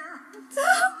least share.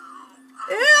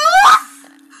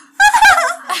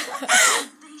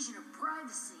 Invasion of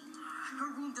privacy. Her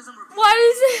room doesn't reveal What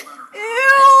is it?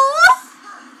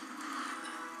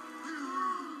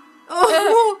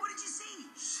 Oh, What did you see?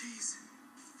 She's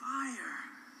fire.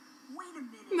 Wait a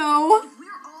minute. no. If we're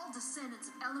all descendants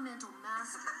of elemental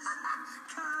masters,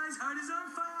 Kai's heart is on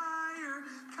fire.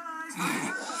 Kai's heart is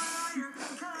on fire.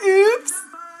 Kai's Oops. heart is on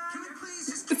fire. Can we please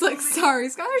just It's like, sorry,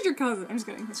 Skylar's your cousin. I'm just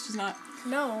kidding. She's not.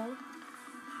 No.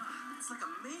 It's like a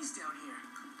maze down here.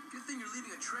 Good thing you're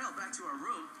leaving a trail back to our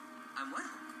room. I'm what?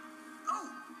 Oh,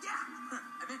 yeah.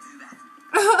 I meant to do that.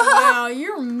 Wow,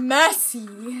 you're messy.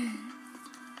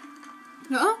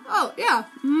 No? Oh, yeah.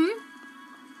 Mm-hmm.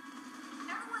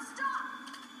 everyone stop!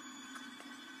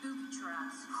 Booby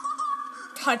traps.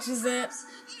 Touches it.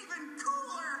 Even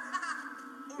cooler.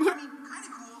 Or, I mean, kind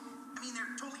of cool. I mean,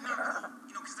 they're totally not cool.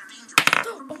 You know, because they're dangerous.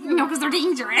 No, because they're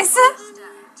dangerous.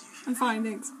 I'm fine,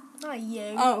 thanks. Not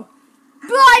you. Oh.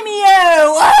 Blimey, you!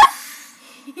 I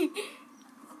think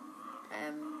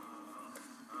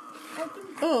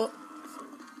Oh.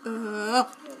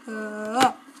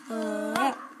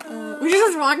 We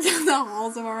just walked down the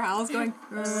halls of our house going,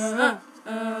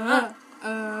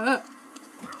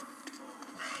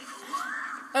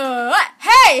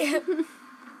 hey!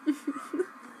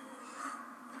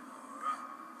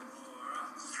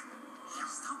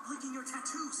 Stop licking your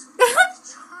tattoos.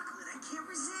 Chocolate, I can't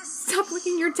resist. Stop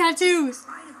licking your tattoos.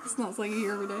 It smells like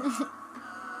you every day.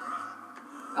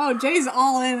 Oh, Jay's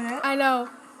all in it. I know.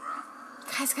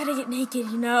 Guys gotta get naked,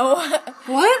 you know.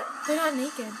 What? They're not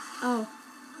naked. Oh.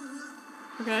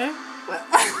 Okay. What?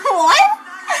 What?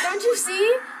 Don't you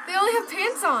see? They only have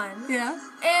pants on. Yeah.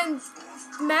 And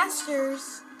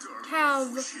masters have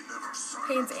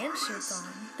pants and shirts on.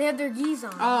 They have their gis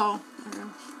on. Oh. Okay.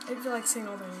 They feel like saying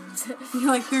all their names. You're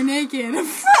like, they're naked. And they're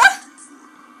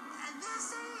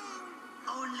saying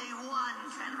only one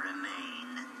can remain.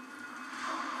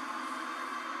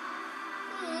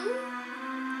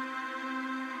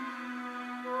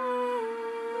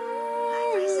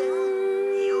 Like I said,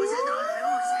 use it or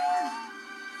lose it.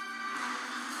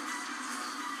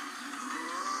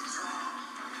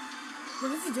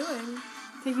 What is he doing?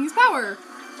 Taking his power.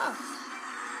 Oh.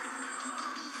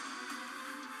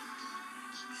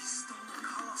 He stole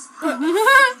Karloff's power.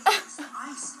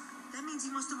 Ice. That means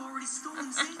he must have already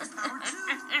stolen Zane's power too.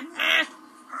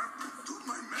 To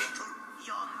my mantle.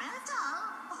 Your metal?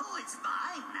 Oh, it's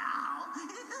mine now.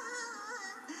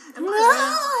 No.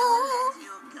 Let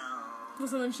you go.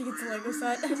 Also when she gets a Lego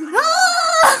set.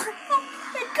 Ah!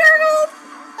 It curdled.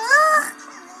 Ah!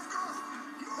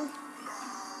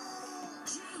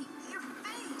 Jay, your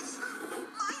face.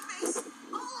 My face.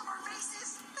 All of our faces.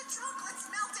 The chocolate's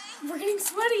melting. We're getting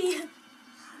sweaty.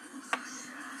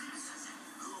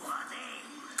 Who are they?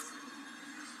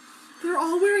 They're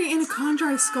all wearing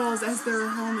Anaconda skulls as their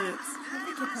helmets. I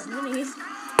think I put minis.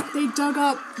 They dug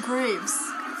up graves.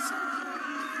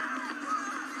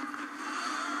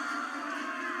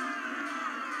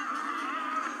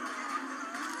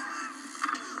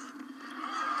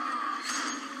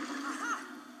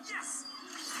 Yes.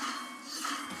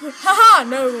 Haha,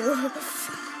 no.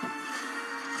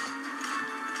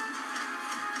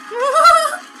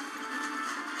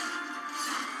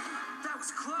 That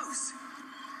was close.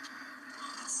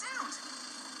 That sound.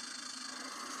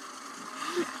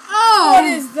 Oh! What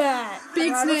is that?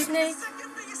 Big snake. Rattlesnake?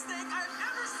 Second biggest snake I've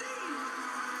ever seen.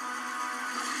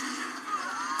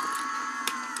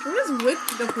 What is with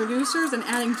the producers and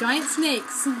adding giant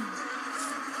snakes?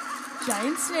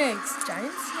 Giant snakes.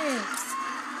 Giant snakes.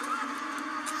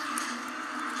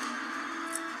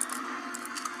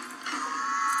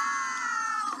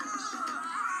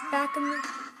 Back in the...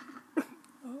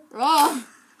 Oh,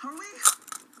 Are we?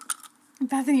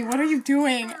 Bethany, what are you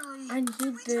doing? I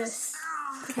need this.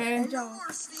 Okay. Good job. No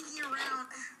more sneaking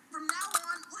around. From now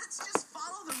on, let's just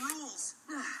follow the rules.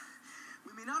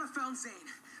 We may not have found Zane,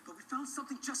 but we found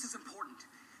something just as important.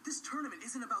 This tournament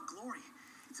isn't about glory.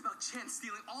 It's about Chance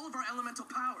stealing all of our elemental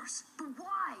powers. But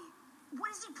why? What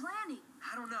is he planning?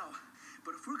 I don't know,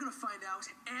 but if we're gonna find out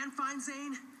and find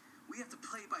Zane, we have to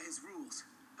play by his rules.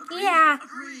 Agreed? Yeah.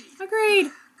 Agreed.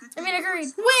 Agreed. Good I mean,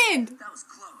 agreed. Wind. That was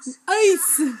close.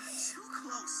 Ice. Too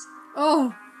close.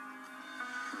 Oh.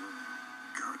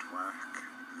 Good work,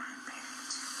 my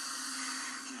mate.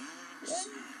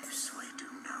 Yes, we do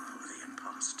know who the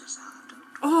imposters are, don't we?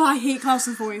 Oh, I hate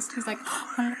Klaus's voice. He's like,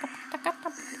 For their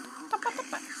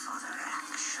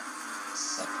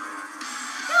actions.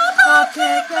 I'll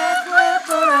kick back, whip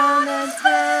around and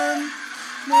spin.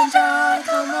 Ninja,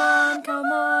 come on,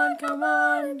 come on, come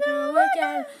on, do it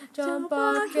again. Jump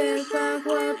up, kick back,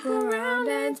 whip around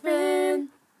and spin.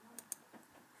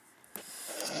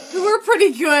 we're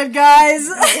pretty good, guys.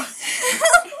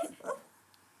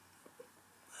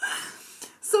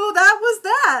 So that was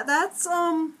that. That's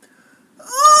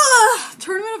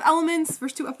Tournament of Elements,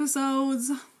 first 2 episodes.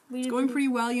 It's going pretty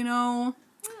well, you know.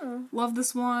 Love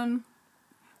this one.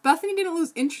 Bethany didn't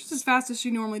lose interest as fast as she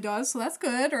normally does, so that's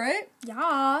good, right?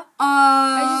 Yeah.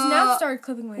 I just now started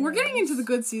clipping my We're nails. getting into the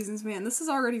good seasons, man. This is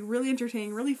already really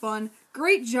entertaining, really fun.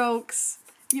 Great jokes.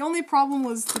 The only problem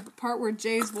was the part where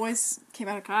Jay's voice came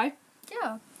out of Kai.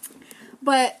 Yeah.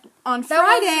 But on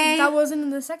Friday... That wasn't in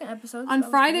the second episode. On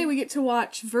Friday, we get to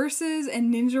watch Versus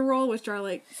and Ninja Roll, which are,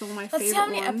 like, some of my Let's see favorite how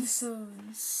many ones.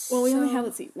 episodes. Well, we only have,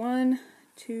 let's see, 1,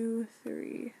 2,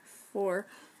 3, 4.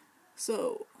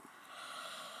 So,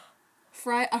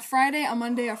 a Friday, a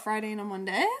Monday, a Friday, and a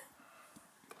Monday.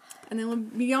 And then we'll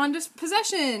be on just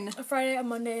possession. A Friday, a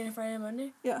Monday, and a Friday, and a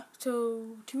Monday. Yeah.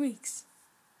 So 2 weeks.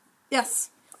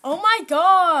 Yes. Oh my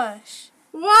gosh!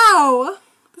 Wow.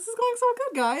 This is going so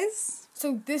good, guys.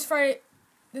 So this Friday,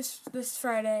 this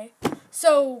Friday.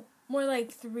 So more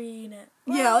like 3 and a.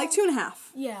 Yeah, like 2.5.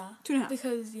 Yeah. 2.5.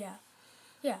 Because yeah.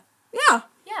 Yeah. Yeah.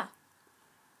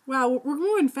 Wow, we're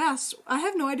moving fast. I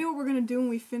have no idea what we're gonna do when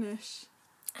we finish,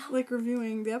 like,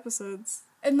 reviewing the episodes.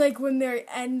 And like when they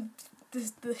end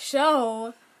the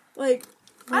show, Like,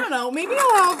 I don't know. Maybe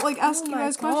I'll have, like, ask you my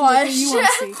guys questions like, that you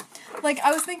gosh. want to see. Like,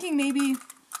 I was thinking maybe,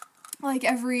 like,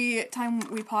 every time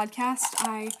we podcast,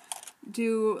 I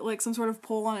do, like, some sort of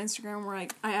poll on Instagram where,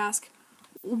 like, I ask,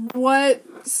 what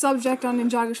subject on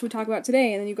Ninjago should we talk about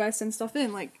today? And then you guys send stuff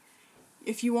in. Like,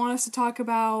 if you want us to talk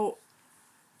about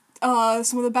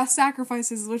some of the best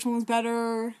sacrifices, which one was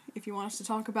better? If you want us to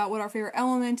talk about what our favorite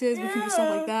element is, we can do stuff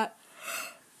like that.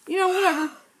 You know,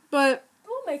 whatever. But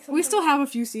we'll make something. we still have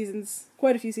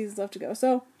quite a few seasons left to go.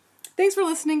 So, thanks for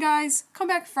listening, guys. Come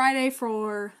back Friday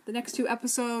for the next 2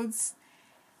 episodes.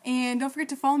 And don't forget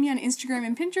to follow me on Instagram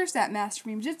and Pinterest at Master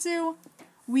Meme Jitsu.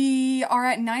 We are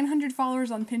at 900 followers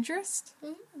on Pinterest.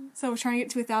 So we're trying to get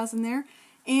to 1,000 there.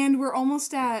 And we're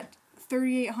almost at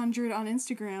 3,800 on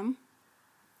Instagram,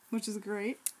 which is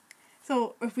great.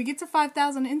 So if we get to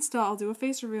 5,000 Insta, I'll do a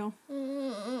face reveal.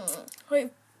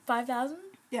 Wait, 5,000?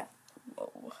 Yeah.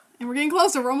 Whoa. And we're getting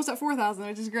closer. We're almost at 4,000,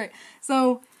 which is great.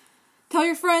 So tell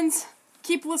your friends,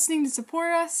 keep listening to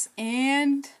support us,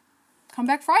 and come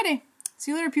back Friday.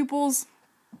 See you later, pupils.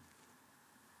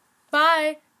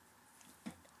 Bye.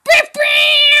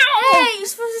 Hey, you're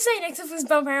supposed to say next up is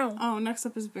Bow Bow. Oh, next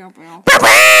up is Bow Bow.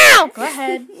 Go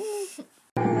ahead.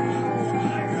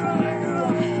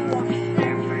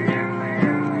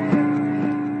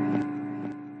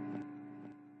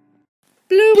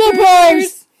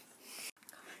 Bloopers!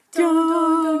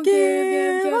 Don't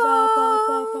give up.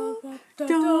 Don't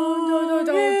give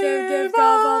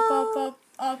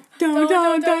up. Don't give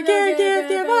up. Don't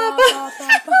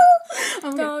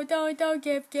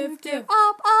give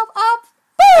Up.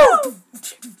 Boom!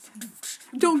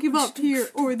 Don't give up here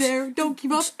or there. Don't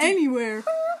give up anywhere.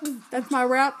 That's my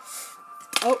rap.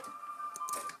 Oh.